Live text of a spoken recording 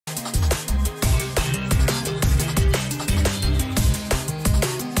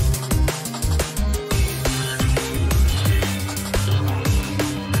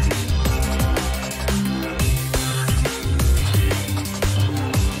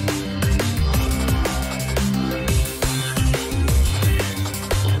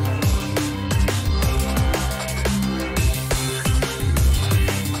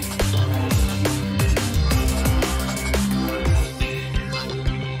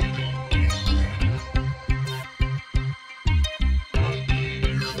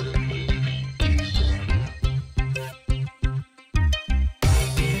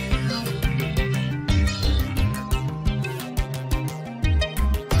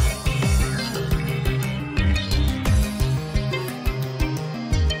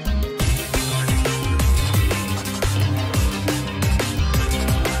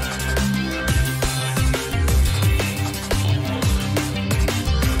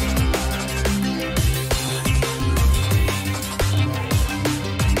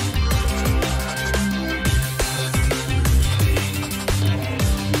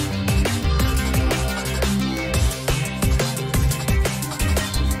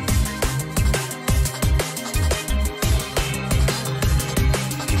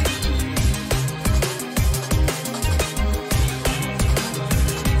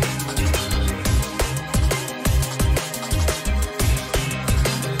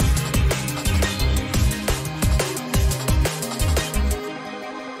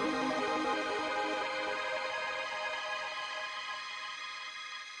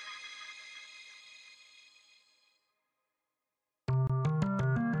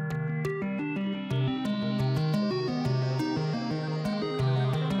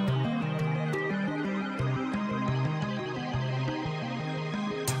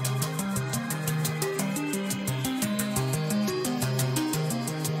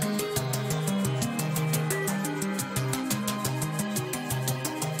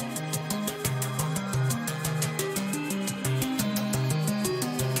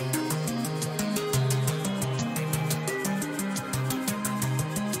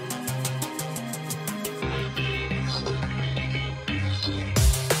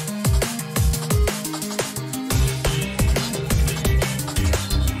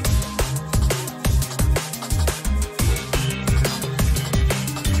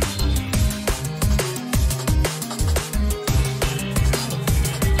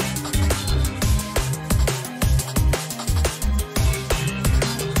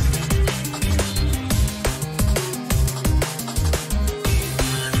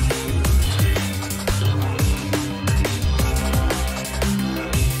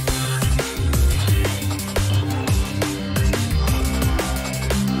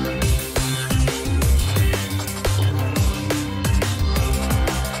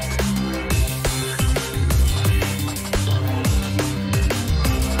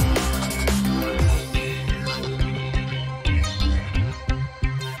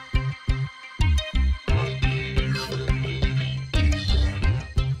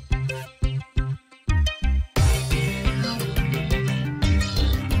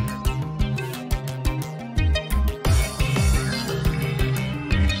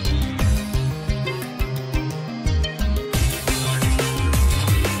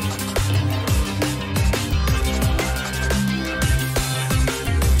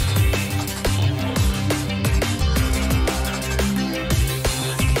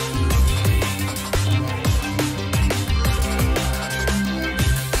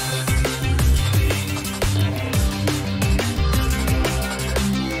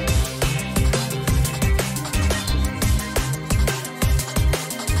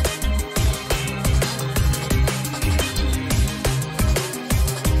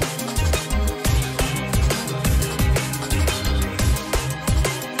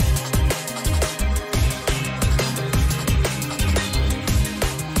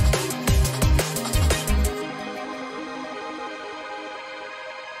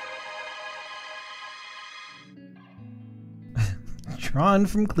Tron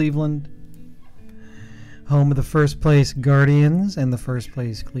from Cleveland, home of the first place Guardians and the first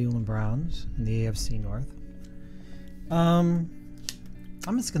place Cleveland Browns in the AFC North. I'm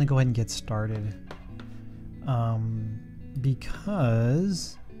just going to go ahead and get started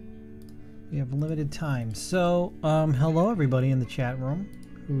because we have limited time. So, hello everybody in the chat room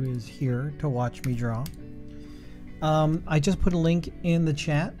who is here to watch me draw. I just put a link in the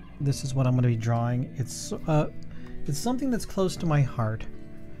chat. This is what I'm going to be drawing. It's something that's close to my heart.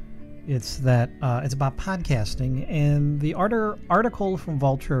 It's about podcasting, and the article from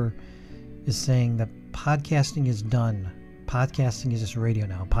Vulture is saying that podcasting is done. Podcasting is just radio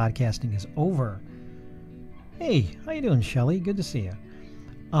now. Podcasting is over. Hey, how you doing, Shelly? Good to see you.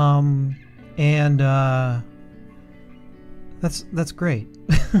 That's great.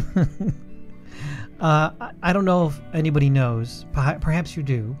 I don't know if anybody knows. Perhaps you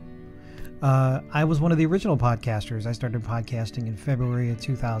do. I was one of the original podcasters. I started podcasting in February of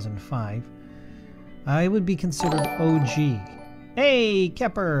 2005. I would be considered OG. Hey,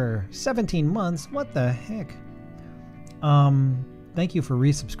 Kepper! 17 months? What the heck? Thank you for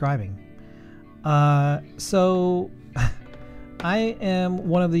resubscribing. So, I am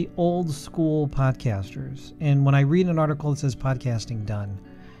one of the old school podcasters. And when I read an article that says podcasting done,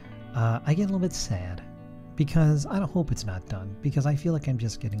 I get a little bit sad. Because I don't hope it's not done. Because I feel like I'm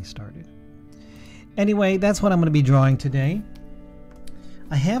just getting started. Anyway, that's what I'm going to be drawing today.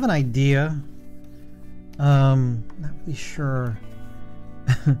 I have an idea. Not really sure.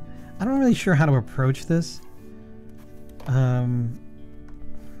 I'm not really sure how to approach this. But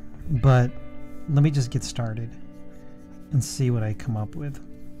let me just get started and see what I come up with.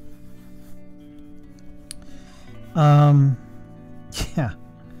 Yeah.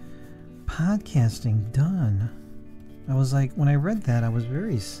 Podcasting done. I was like, when I read that, I was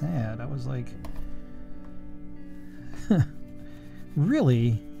very sad. I was like,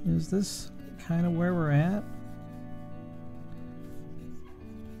 really? Is this kind of where we're at?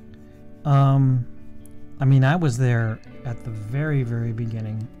 I mean, I was there at the very, very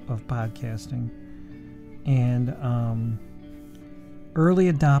beginning of podcasting, and early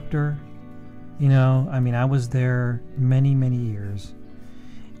adopter. You know, I mean, I was there many, many years,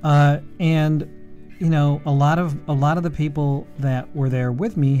 and you know, a lot of the people that were there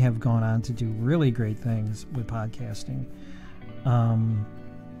with me have gone on to do really great things with podcasting.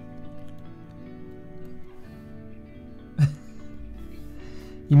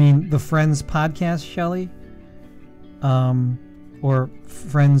 You mean the Friends podcast, Shelley? Or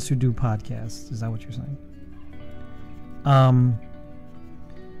friends who do podcasts? Is that what you're saying? And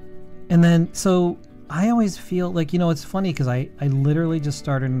then, so I always feel like, you know, it's funny because I literally just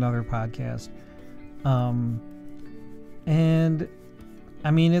started another podcast. And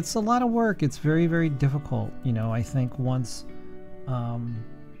I mean, it's a lot of work. It's very, very difficult. You know, I think once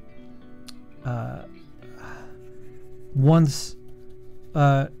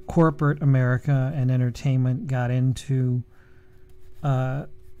corporate America and entertainment got into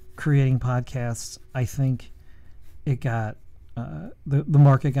creating podcasts, I think it got the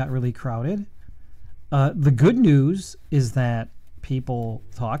market got really crowded. The good news is that people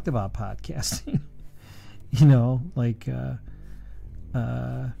talked about podcasting. You know, like it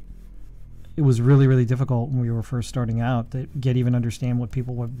was really, really difficult when we were first starting out to even understand what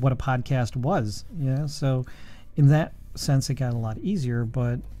a podcast was. You know, so in that sense, it got a lot easier.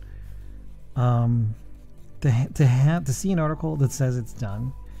 But to see an article that says it's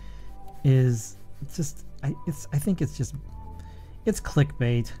done is just I think it's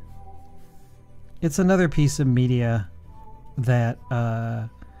clickbait. It's another piece of media that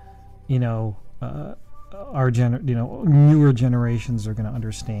newer generations are going to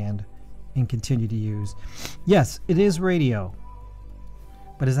understand and continue to use. Yes, it is radio,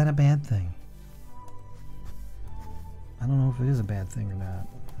 but is that a bad thing? I don't know if it is a bad thing or not.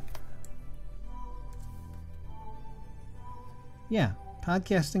 Yeah,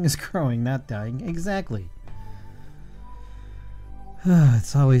 podcasting is growing, not dying. Exactly.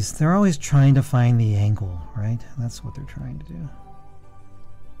 They're always trying to find the angle, right? That's what they're trying to do.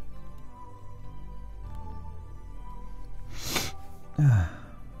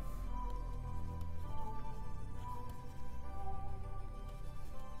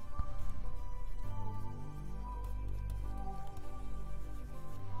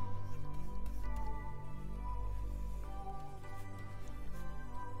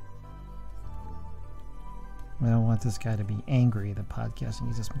 I don't want this guy to be angry that podcasting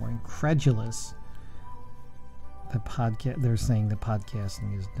is just more incredulous. They're saying the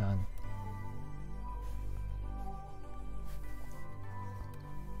podcasting is done.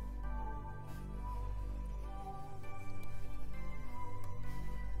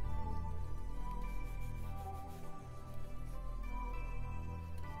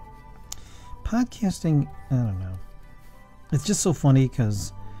 podcasting, I don't know. It's just so funny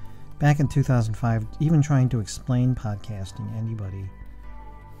because back in 2005, even trying to explain podcasting to anybody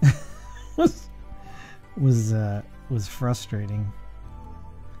was frustrating.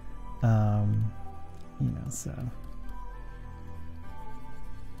 You know, so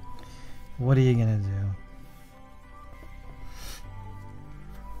what are you gonna do?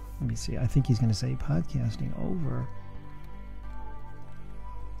 Let me see. I think he's gonna say podcasting over.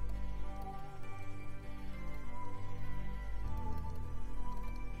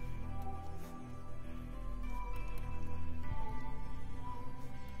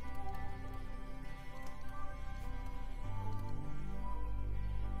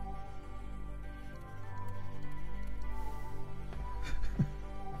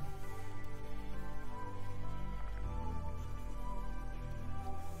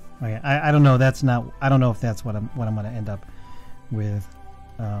 Okay, I don't know. That's not. I don't know if that's what I'm going to end up with.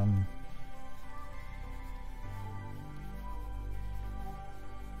 I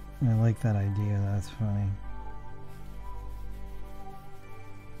like that idea. That's funny.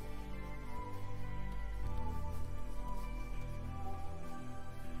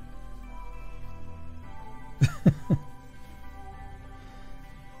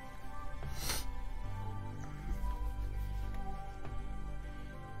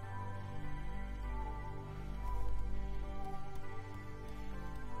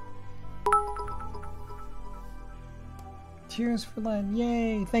 Cheers for Len.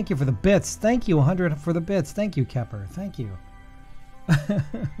 Yay. Thank you for the bits. Thank you, 100 for the bits. Thank you, Kepper. Thank you.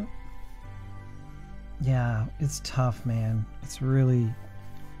 Yeah, it's tough, man. It's really...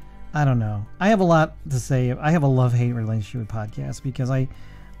 I don't know. I have a lot to say. I have a love-hate relationship with podcasts because I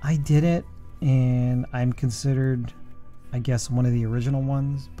did it, and I'm considered, I guess, one of the original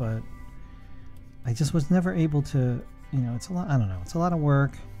ones, but I just was never able to, you know, it's a lot, I don't know. It's a lot of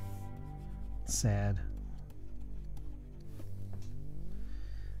work. It's sad.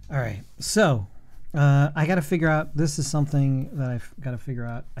 All right, so I got to figure out. This is something that I've got to figure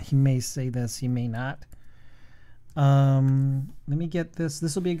out. He may say this, he may not. Let me get this.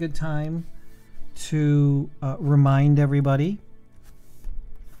 This will be a good time to remind everybody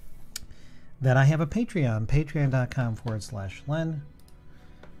that I have a Patreon, patreon.com/Len.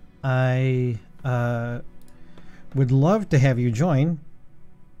 I would love to have you join.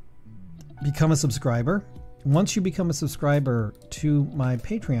 Become a subscriber. Once you become a subscriber to my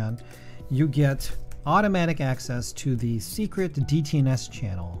Patreon, you get automatic access to the secret DTNS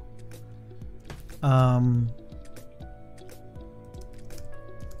channel.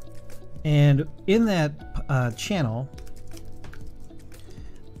 And in that channel,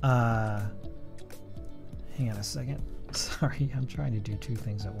 hang on a second. Sorry, I'm trying to do two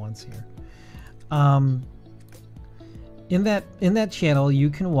things at once here. In that channel,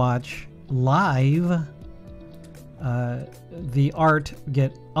 you can watch live the art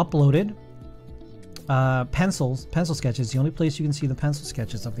get uploaded. Pencil sketches, the only place you can see the pencil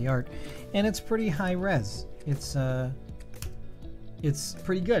sketches of the art, and it's pretty high res. It's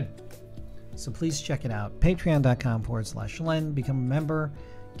pretty good. So please check it out. Patreon.com/Len. Become a member,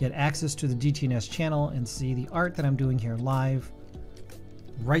 get access to the DTNS channel, and see the art that I'm doing here live,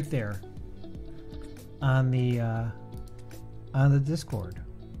 right there on the Discord.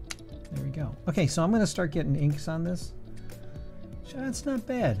 There we go. Okay, so I'm going to start getting inks on this. That's not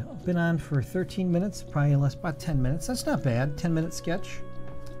bad. I've been on for 13 minutes, probably less, about 10 minutes. That's not bad. 10-minute sketch.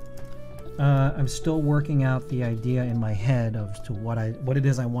 I'm still working out the idea in my head of to what it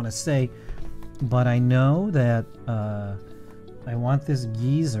is I want to say, but I know that I want this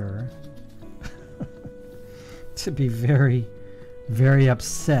geezer to be very, very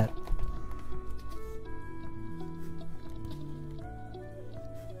upset.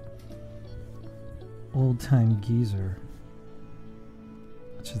 Old-time geezer.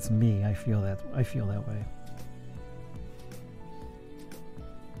 It's just me. I feel that way.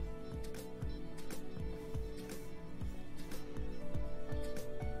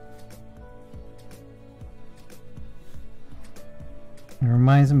 It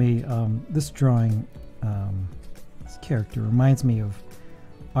reminds me, this drawing, this character reminds me of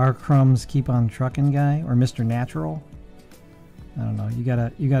R. Crumb's Keep on Truckin' guy, or Mr. Natural. I don't know.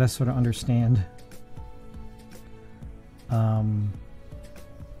 You gotta sort of understand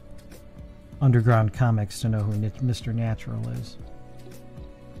underground comics to know who Mr. Natural is.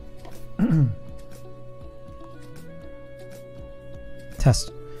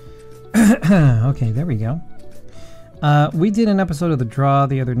 Test. Okay, there we go. We did an episode of The Draw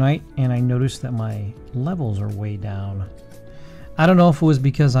the other night, and I noticed that my levels are way down. I don't know if it was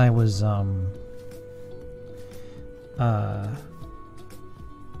because I was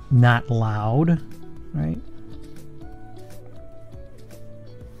not loud, right?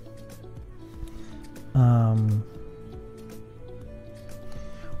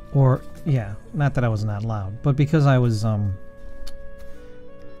 Or yeah, not that I was not loud, but because I was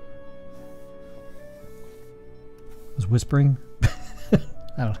whispering.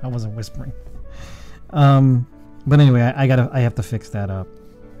 I wasn't whispering. But anyway, I have to fix that up.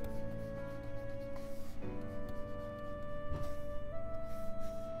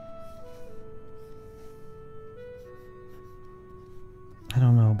 I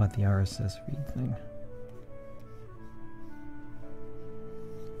don't know about the RSS feed thing.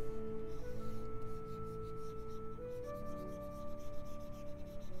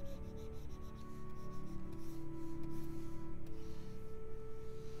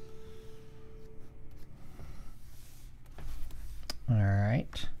 All right.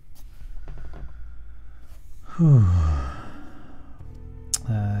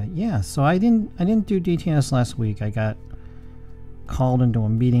 Yeah, so I didn't do DTNS last week. I got called into a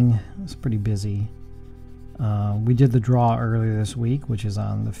meeting. I was pretty busy. We did the draw earlier this week, which is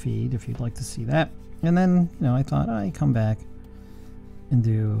on the feed if you'd like to see that. And then, you know, I thought I'd come back and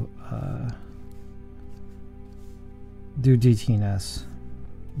do DTNS,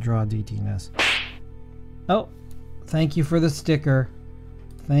 draw DTNS. Oh, thank you for the sticker.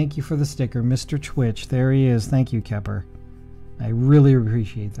 Thank you for the sticker, Mr. Twitch. There he is. Thank you, Kepper. I really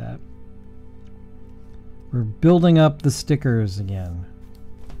appreciate that. We're building up the stickers again.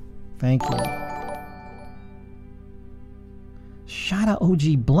 Thank you. Shada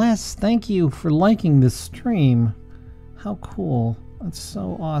OG Bless, thank you for liking this stream. How cool. That's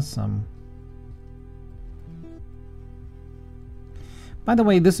so awesome. By the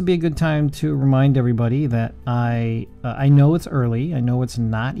way, this would be a good time to remind everybody that I know it's early. I know it's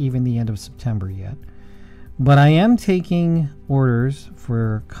not even the end of September yet. But I am taking orders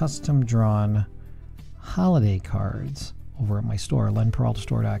for custom drawn holiday cards over at my store,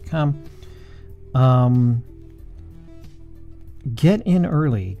 lenperaltastore.com. Get in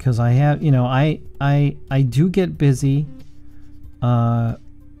early because I have, you know, I do get busy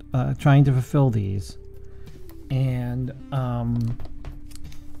trying to fulfill these, and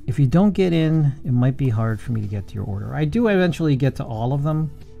if you don't get in, it might be hard for me to get to your order. I do eventually get to all of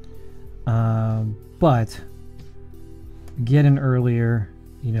them, but get in earlier.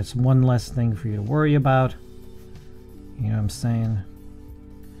 You know, it's one less thing for you to worry about. You know what I'm saying?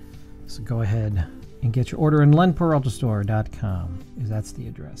 So go ahead and get your order in lenperaltastore.com. That's the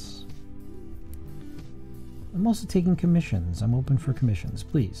address. I'm also taking commissions. I'm open for commissions.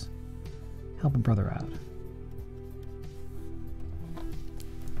 Please help a brother out.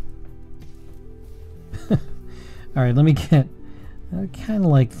 All right, let me get. I kind of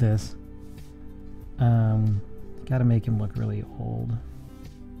like this. Got to make him look really old.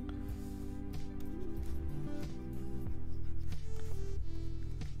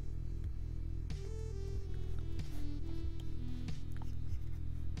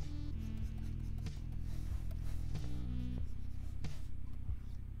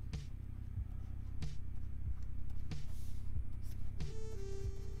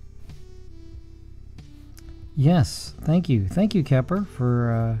 Yes, thank you. Thank you, Kepper,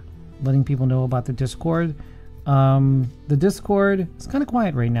 for letting people know about the Discord. The Discord is kind of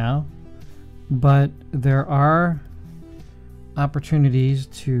quiet right now, but there are opportunities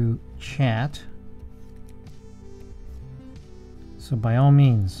to chat. So by all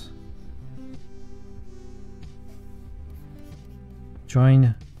means,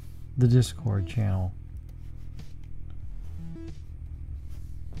 join the Discord channel.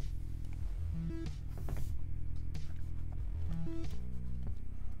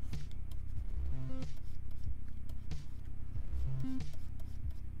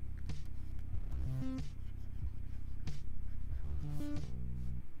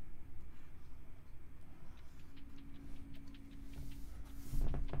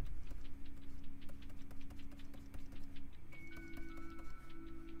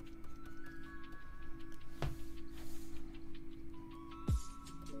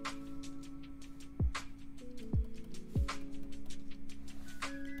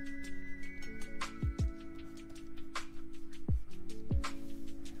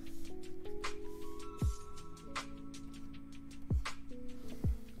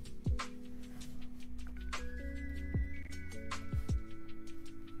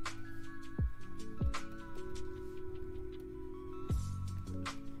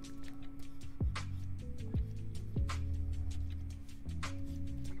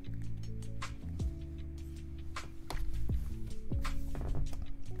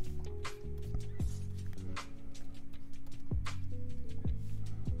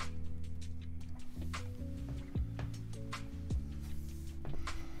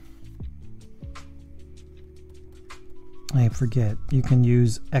 I forget. You can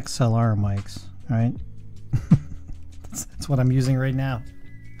use XLR mics, right? That's what I'm using right now.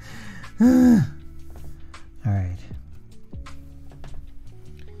 All right.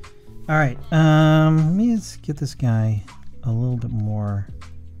 All right. Let me just get this guy a little bit more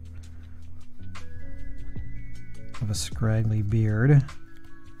of a scraggly beard.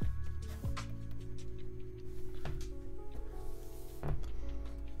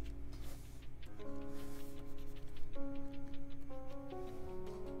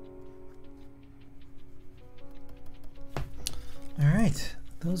 All right,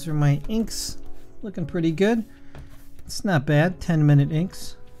 those are my inks, looking pretty good. It's not bad, 10-minute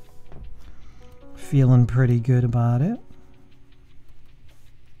inks. Feeling pretty good about it.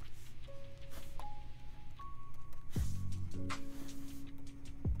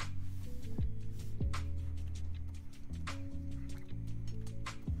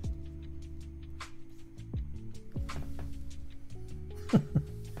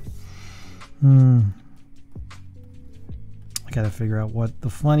 I gotta figure out what the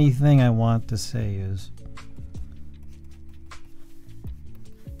funny thing I want to say is.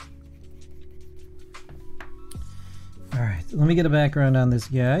 Alright, let me get a background on this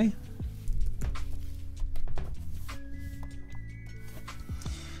guy.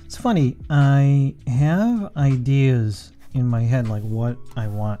 It's funny, I have ideas in my head like what I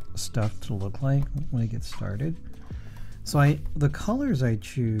want stuff to look like when it gets started. So the colors I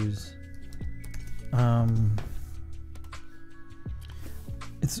choose,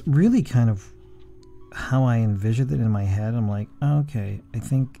 it's really kind of how I envisioned it in my head. I'm like, okay, I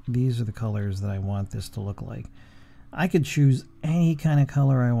think these are the colors that I want this to look like. I could choose any kind of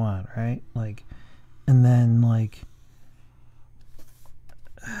color I want, right? Like, and then like,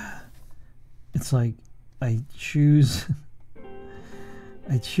 it's like I choose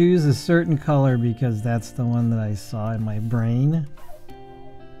a certain color because that's the one that I saw in my brain.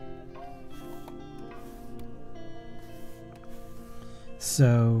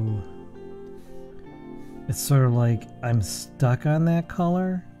 So it's sort of like I'm stuck on that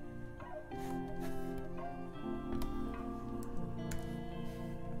color.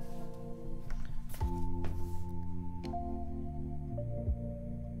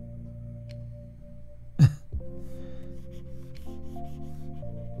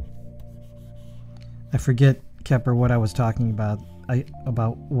 I forget, Kepper, what I was talking about.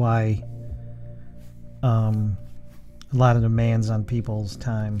 About why a lot of demands on people's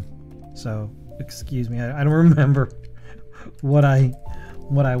time. So excuse me, I don't remember what I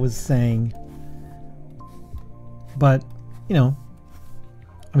was saying. But you know,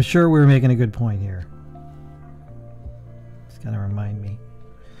 I'm sure we were making a good point here. Just gotta remind me.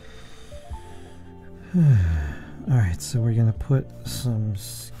 Alright, so we're gonna put some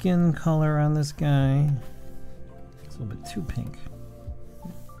skin color on this guy. It's a little bit too pink. I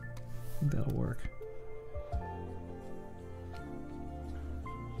think that'll work.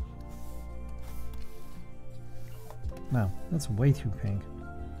 No, that's way too pink.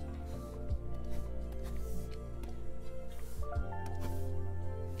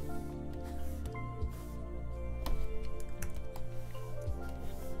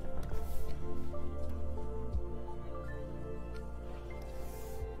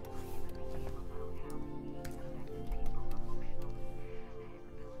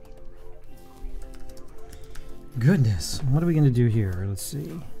 Goodness, what are we going to do here? Let's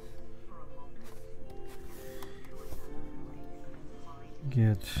see.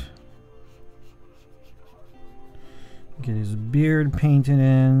 Get his beard painted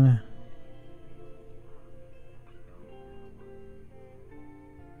in.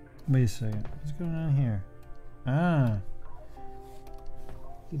 Wait a second. What's going on here? Ah.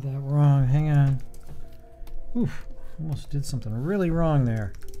 Did that wrong. Hang on. Oof. Almost did something really wrong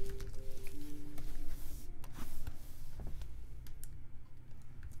there.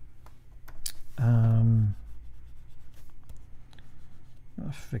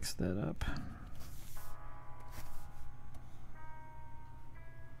 I'll fix that up.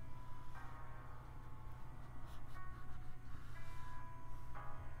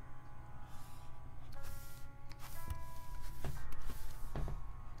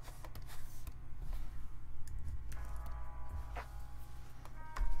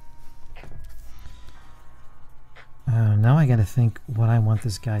 Now I got to think what I want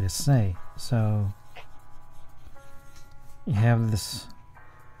this guy to say. So you have this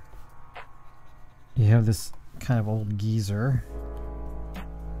kind of old geezer.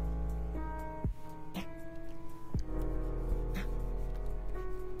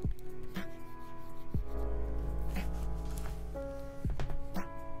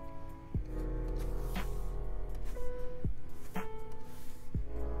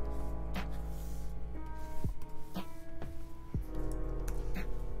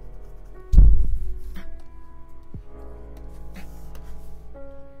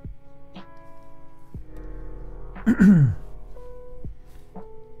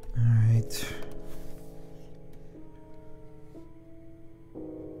 right.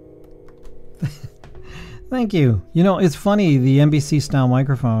 Thank you. You know, it's funny, the NBC style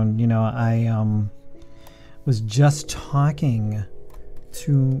microphone, you know, I was just talking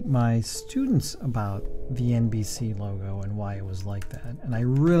to my students about the NBC logo and why it was like that. And I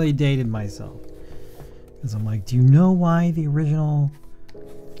really dated myself. Because I'm like, do you know why the original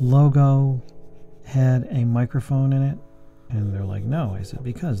logo had a microphone in it? And they're like, no. I said,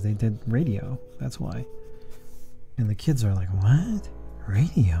 because they did radio. That's why. And the kids are like, what?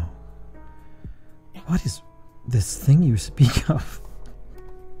 Radio? What is this thing you speak of?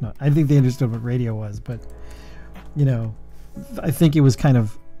 No, I think they understood what radio was, but, you know, I think it was kind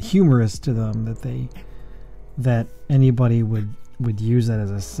of humorous to them that anybody would use that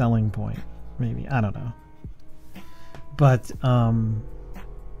as a selling point. Maybe, I don't know. But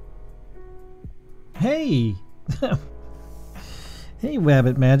hey, hey,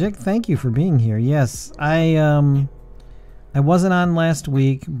 Wabbit Magic, thank you for being here. Yes, I wasn't on last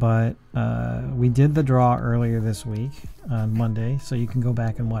week, but we did the draw earlier this week on Monday, so you can go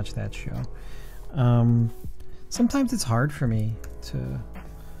back and watch that show. Sometimes it's hard for me to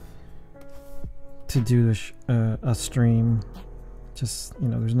do a stream. Just, you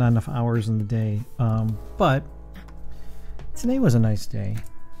know, there's not enough hours in the day. But today was a nice day.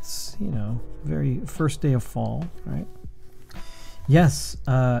 It's, you know, very first day of fall, right? Yes.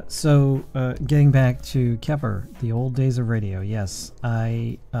 So getting back to Kepper, the old days of radio. Yes,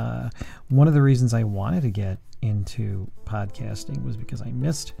 one of the reasons I wanted to get into podcasting was because I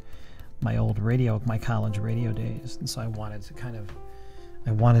missed my old radio, my college radio days, and so I wanted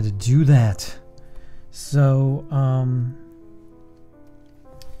to do that. So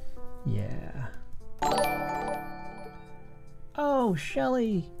yeah. Oh,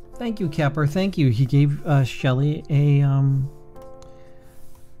 Shelly, thank you, Kepper, thank you. He gave Shelly a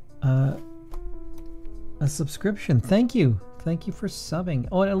subscription. Thank you for subbing.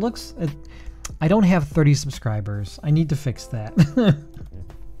 Oh, and it looks, I don't have 30 subscribers. I need to fix that.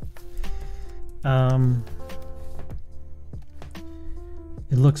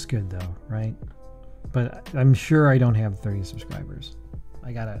 It looks good though, right? But I'm sure I don't have 30 subscribers.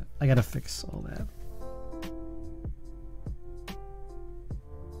 I gotta fix all that.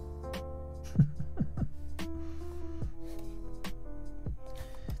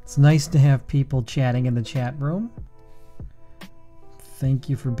 It's nice to have people chatting in the chat room. Thank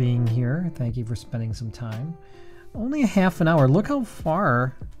you for being here. Thank you for spending some time. Only a half an hour. Look how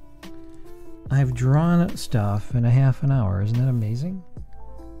far I've drawn stuff in a half an hour. Isn't that amazing?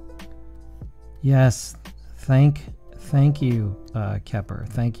 Yes. Thank you, Kepper.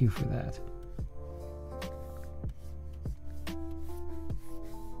 Thank you for that.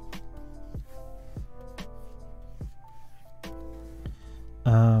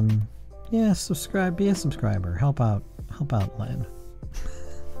 Yeah, subscribe, be a subscriber. Help out Len.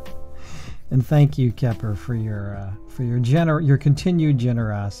 And thank you, Kepper, for your continued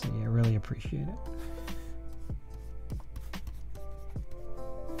generosity. I really appreciate it.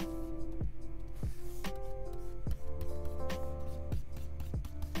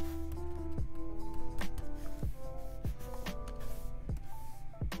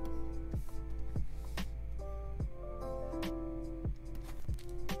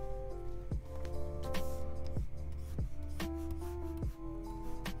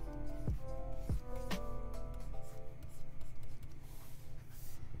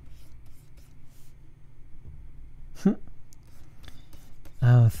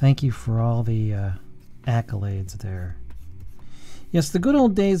 Thank you for all the accolades there. Yes, the good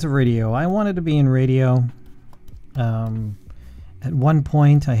old days of radio. I wanted to be in radio. At one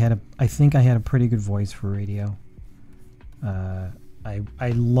point, I think I had a pretty good voice for radio.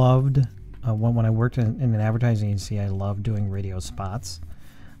 I loved when I worked in an advertising agency. I loved doing radio spots.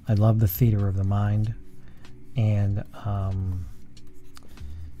 I loved the theater of the mind, and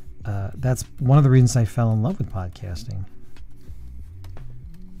that's one of the reasons I fell in love with podcasting.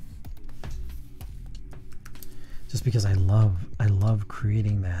 Just because I love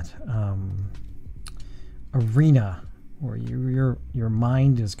creating that arena where your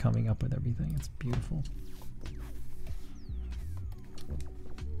mind is coming up with everything. It's beautiful.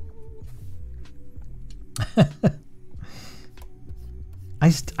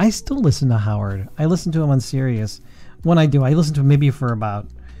 I still listen to Howard. I listen to him on Sirius. When I do, I listen to him maybe for about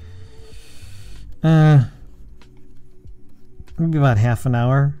maybe about half an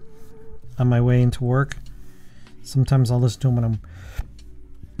hour on my way into work. Sometimes I'll listen to him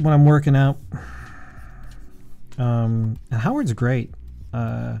when I'm working out. And Howard's great.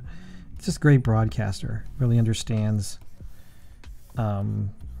 just a great broadcaster. Really understands,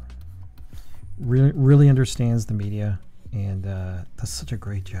 really understands the media, and does such a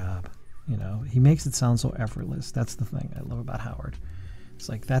great job. You know, he makes it sound so effortless. That's the thing I love about Howard. It's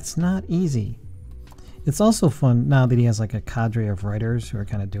like, that's not easy. It's also fun now that he has like a cadre of writers who are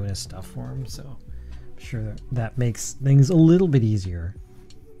kind of doing his stuff for him. So I'm sure that makes things a little bit easier.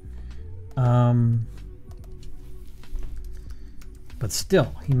 But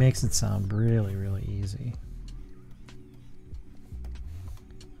still, he makes it sound really, really easy.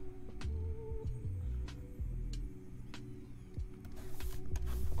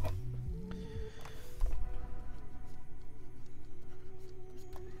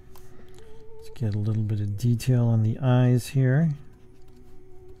 Let's get a little bit of detail on the eyes here.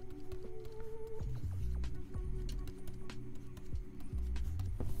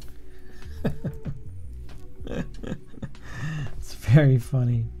 It's very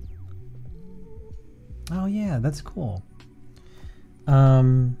funny. Oh yeah, that's cool.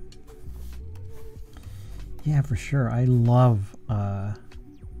 Yeah, for sure. I love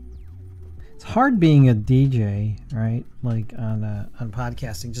it's hard being a DJ, right? Like on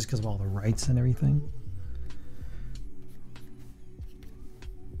podcasting, just because of all the rights and everything.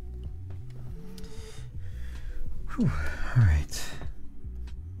 Whew. All right.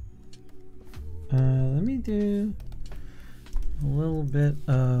 Let me do a little bit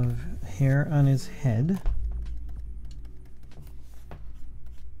of hair on his head.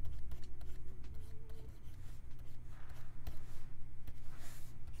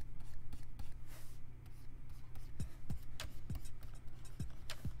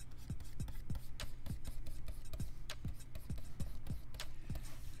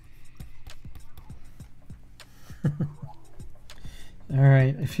 All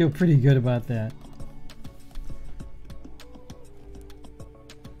right, I feel pretty good about that.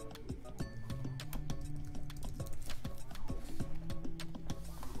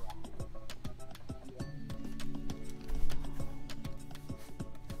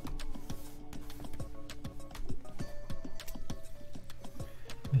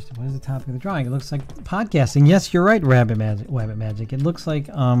 What is the topic of the drawing? It looks like podcasting. Yes, you're right, Rabbit Magic. It looks like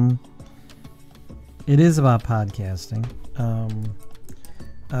it is about podcasting.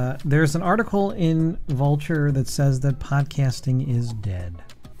 There's an article in Vulture that says that podcasting is dead.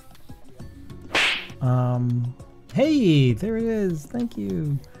 Hey, there it is. Thank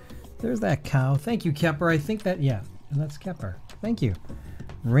you. There's that cow. Thank you, Kepper. I think that, yeah, that's Kepper. Thank you.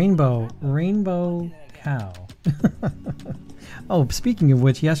 Rainbow cow. Oh, speaking of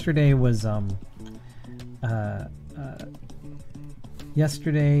which, yesterday was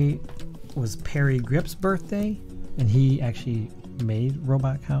Perry Grip's birthday, and he actually made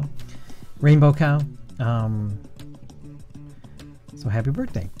Rainbow Cow. So happy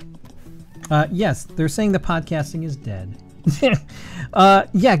birthday. Yes, they're saying the podcasting is dead.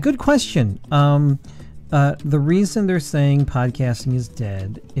 Yeah, good question. The reason they're saying podcasting is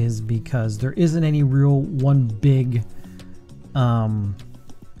dead is because there isn't any real one big,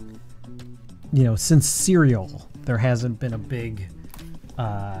 you know, since Serial, there hasn't been a big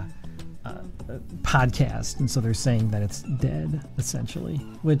podcast, and so they're saying that it's dead, essentially,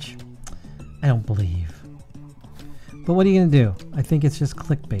 which I don't believe. But what are you going to do? I think it's just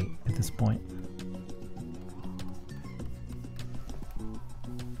clickbait at this point.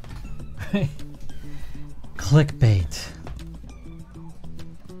 Clickbait.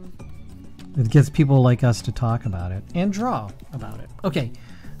 It gets people like us to talk about it and draw about it. Okay,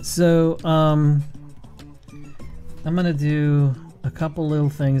 so I'm gonna do a couple little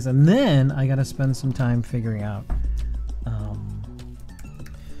things, and then I gotta spend some time figuring out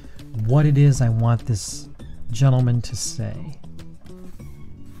what it is I want this gentleman to say.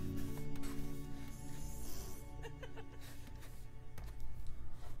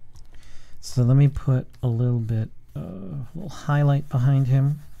 So let me put a little bit of a little highlight behind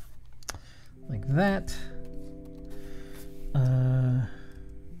him, like that.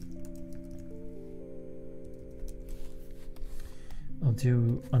 I'll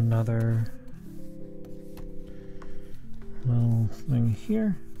do another little thing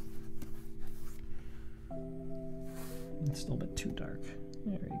here. It's still a bit too dark.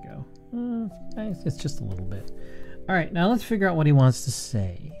 There you go. It's just a little bit. All right, now let's figure out what he wants to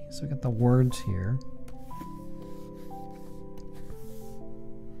say. So we got the words here.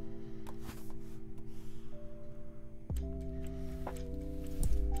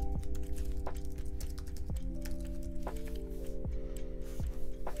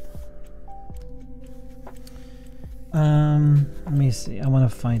 Let me see. I want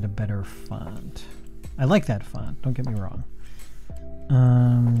to find a better font. I like that font. Don't get me wrong.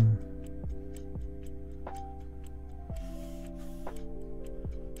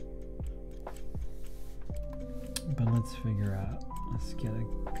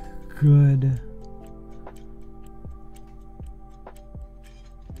 good.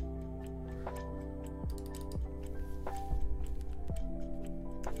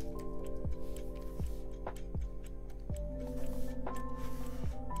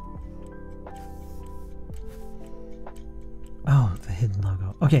 Oh, the hidden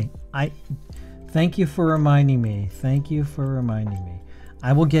logo. Okay, thank you for reminding me. Thank you for reminding me.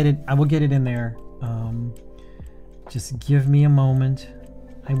 I will get it. I will get it in there. Just give me a moment.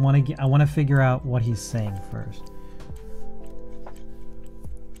 I want to figure out what he's saying first.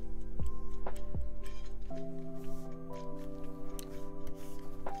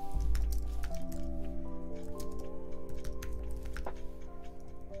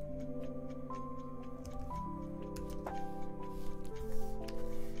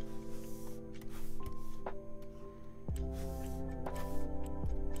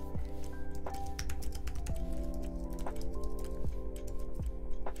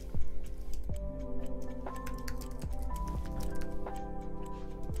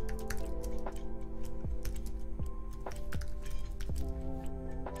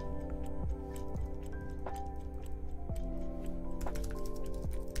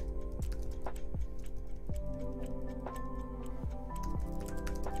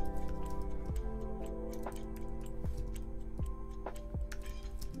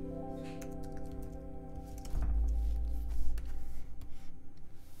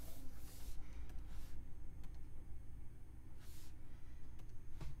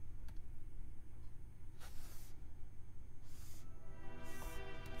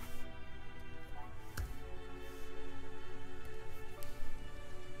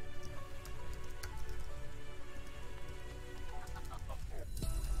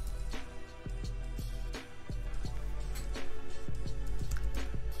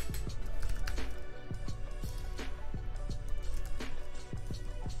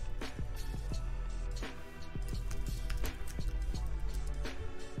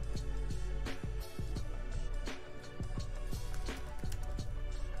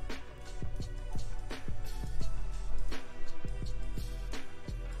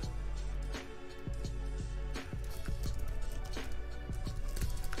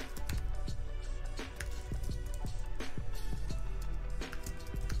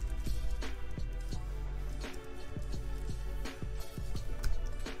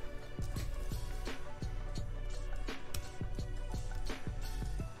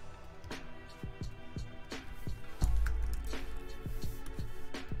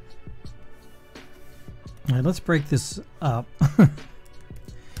 All right, let's break this up because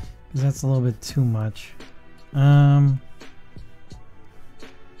that's a little bit too much.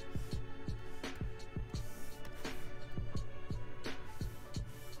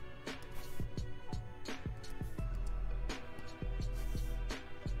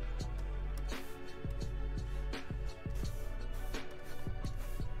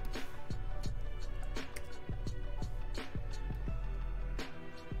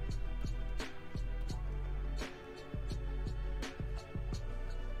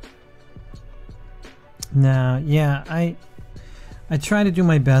 No, yeah, I try to do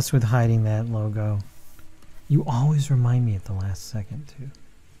my best with hiding that logo. You always remind me at the last second, too.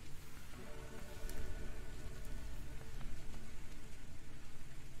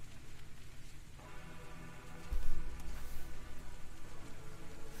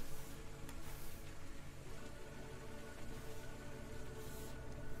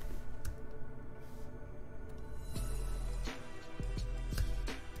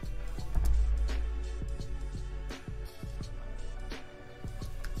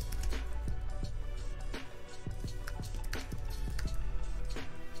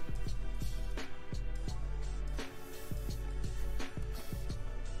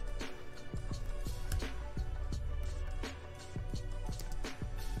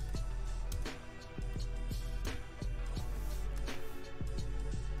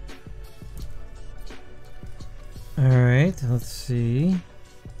 All right, let's see.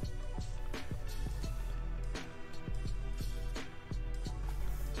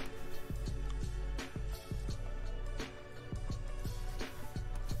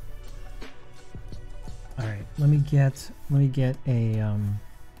 All right, let me get a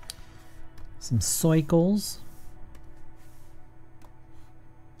some cycles.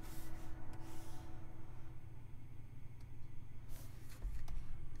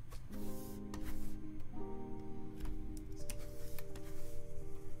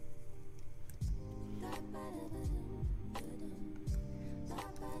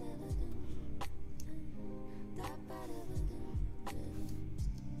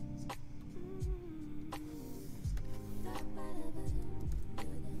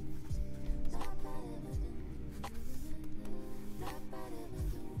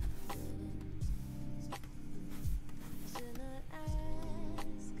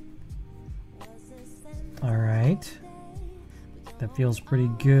 that feels pretty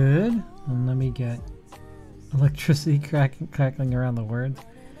good. And let me get electricity crackling around the words.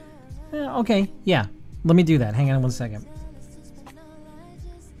 Okay, yeah. Let me do that. Hang on one second.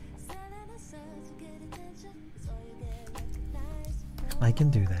 I can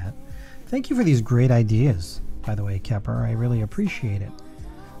do that. Thank you for these great ideas, by the way, Kepper. I really appreciate it.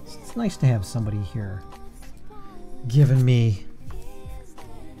 It's nice to have somebody here giving me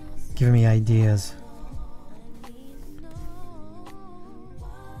ideas.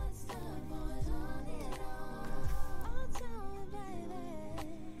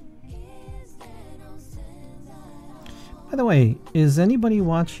 By the way, is anybody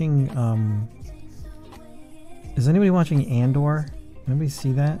watching Andor? Anybody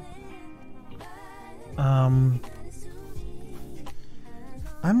see that? I'm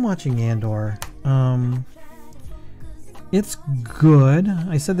watching Andor. It's good.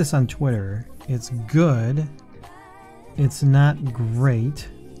 I said this on Twitter. It's good. It's not great.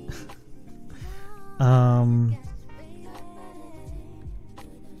 I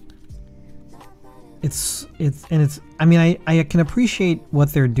mean, I can appreciate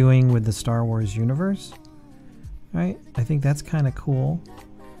what they're doing with the Star Wars universe, right? I think that's kind of cool.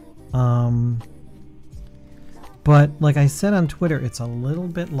 But like I said on Twitter, it's a little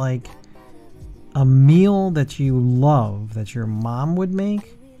bit like a meal that you love, that your mom would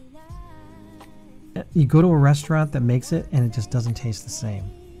make. You go to a restaurant that makes it and it just doesn't taste the same.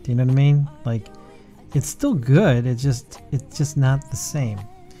 Do you know what I mean? Like, it's still good, it's just not the same.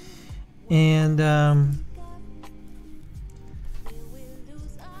 And I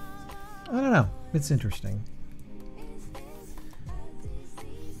don't know, it's interesting.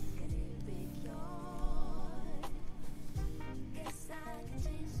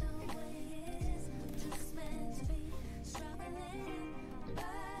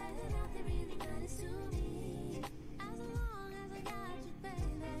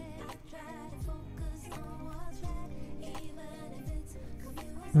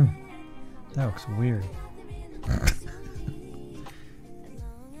 That looks weird.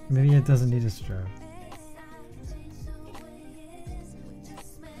 Maybe it doesn't need a strobe.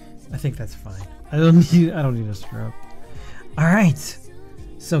 I think that's fine. I don't need a strobe. All right.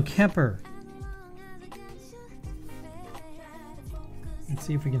 So Kemper. Let's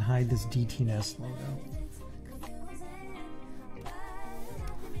see if we can hide this DTNS logo.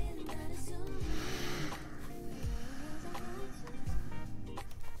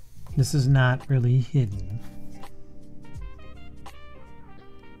 This is not really hidden.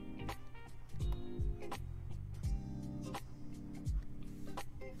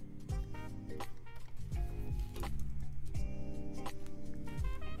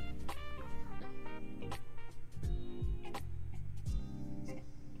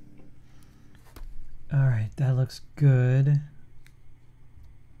 All right, that looks good.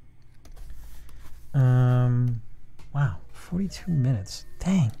 Wow, 42 minutes.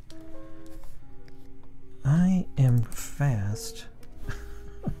 Dang. I am fast.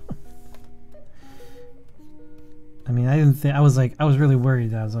 I mean, I didn't think, I was really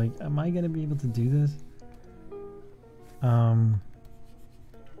worried. I was like, am I going to be able to do this? All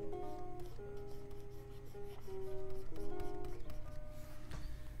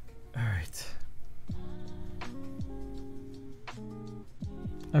right.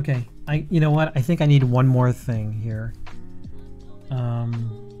 Okay. You know what? I think I need one more thing here.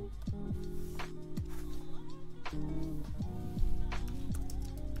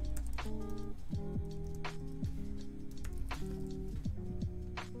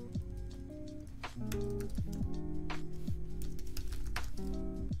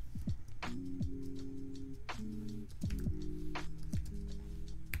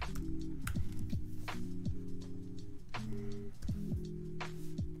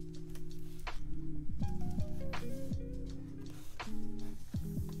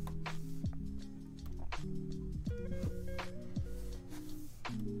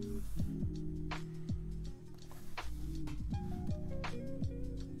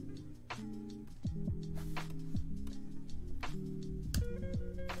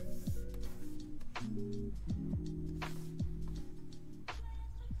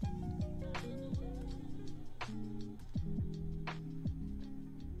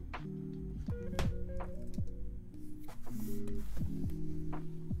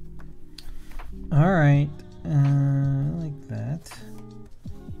 All right, like that.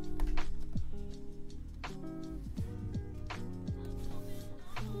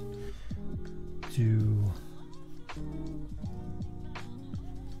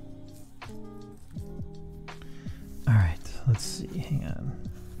 All right, let's see, hang on.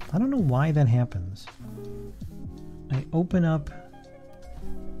 I don't know why that happens. I open up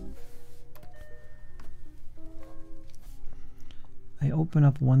I open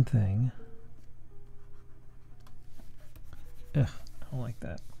up one thing. Ugh, I don't like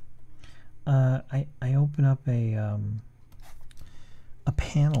that. I open up a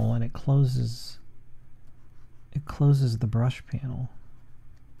panel and it closes the brush panel.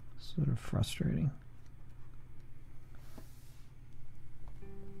 Sort of frustrating.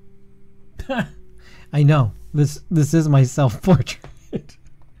 I know. This is my self-portrait.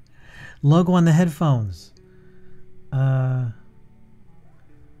 Logo on the headphones. Logo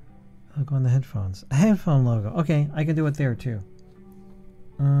on the headphones. A headphone logo. Okay, I can do it there too.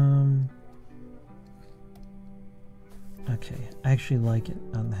 Okay, I actually like it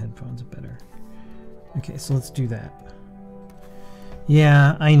on the headphones better. Okay, so let's do that.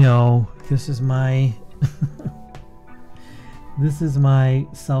 Yeah, I know. This is my this is my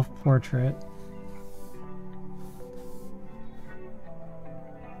self-portrait.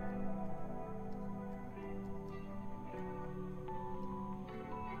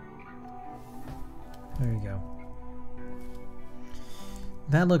 There you go.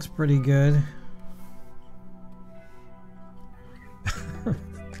 That looks pretty good.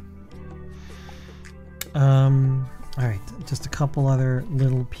 All right, just a couple other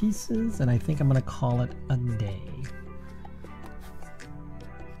little pieces, and I think I'm gonna call it a day.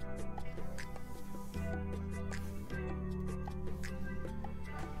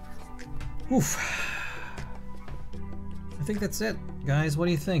 Oof. I think that's it, guys. What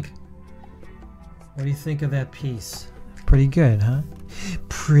do you think? What do you think of that piece? Pretty good, huh?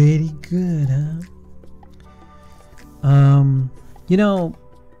 Pretty good, huh? You know,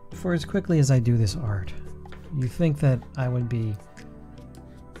 for as quickly as I do this art, you think that I would be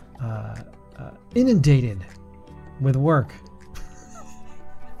inundated with work.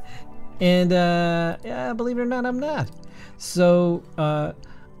 And yeah, believe it or not, I'm not. So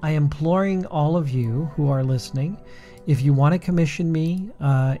I imploring all of you who are listening, if you want to commission me,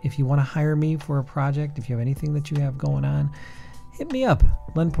 if you want to hire me for a project, if you have anything that you have going on, hit me up,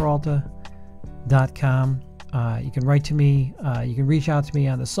 lenperalta.com. You can write to me, you can reach out to me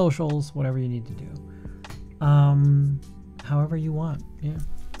on the socials, whatever you need to do. However you want, yeah.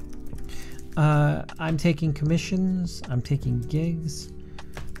 I'm taking commissions, I'm taking gigs.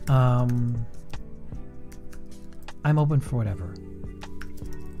 I'm open for whatever.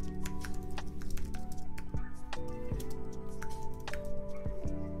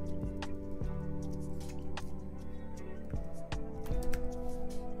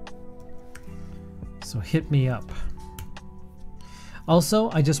 So hit me up. Also,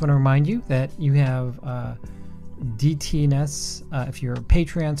 I just want to remind you that you have DTNS. If you're a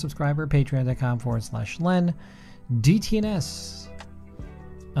Patreon subscriber, patreon.com/Len. DTNS.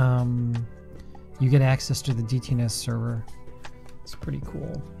 You get access to the DTNS server. It's pretty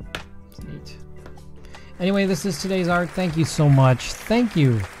cool. It's neat. Anyway, this is today's art. Thank you so much. Thank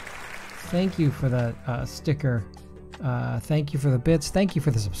you. Thank you for the sticker. Thank you for the bits. Thank you for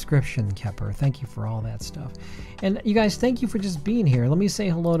the subscription, Kepper. Thank you for all that stuff. And you guys, thank you for just being here. Let me say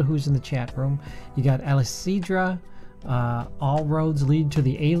hello to who's in the chat room. You got Alicidra. All roads lead to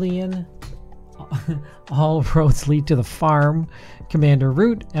the alien. All roads lead to the farm. Commander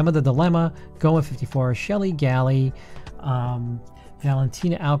Root. Emma the Dilemma. Goma54. Shelly Galley.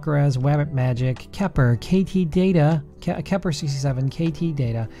 Valentina Alcaraz. Wabbit Magic. Kepper. KT Data. Kepper67. KT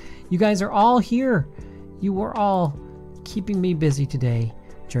Data. You guys are all here. You were all keeping me busy today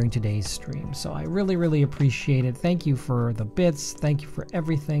during today's stream, so I really appreciate it. Thank you for the bits. Thank you for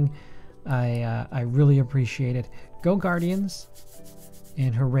everything. I really appreciate it. Go Guardians,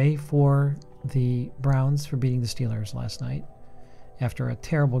 and hooray for the Browns for beating the Steelers last night after a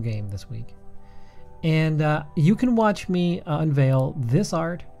terrible game this week. And you can watch me unveil this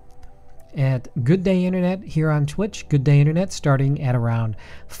art at Good Day Internet here on Twitch. Good Day Internet starting at around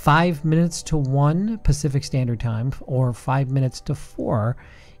 5 minutes to 1 Pacific Standard Time or 5 minutes to 4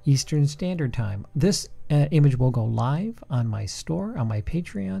 Eastern Standard Time. This image will go live on my store, on my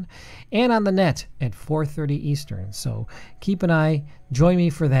Patreon, and on the net at 4:30 Eastern. So keep an eye. Join me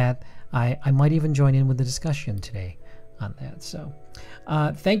for that. I might even join in with the discussion today on that. So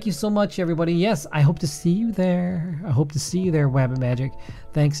thank you so much, everybody. Yes, I hope to see you there. I hope to see you there, Wabbit Magic.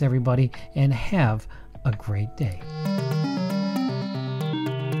 Thanks, everybody, and have a great day.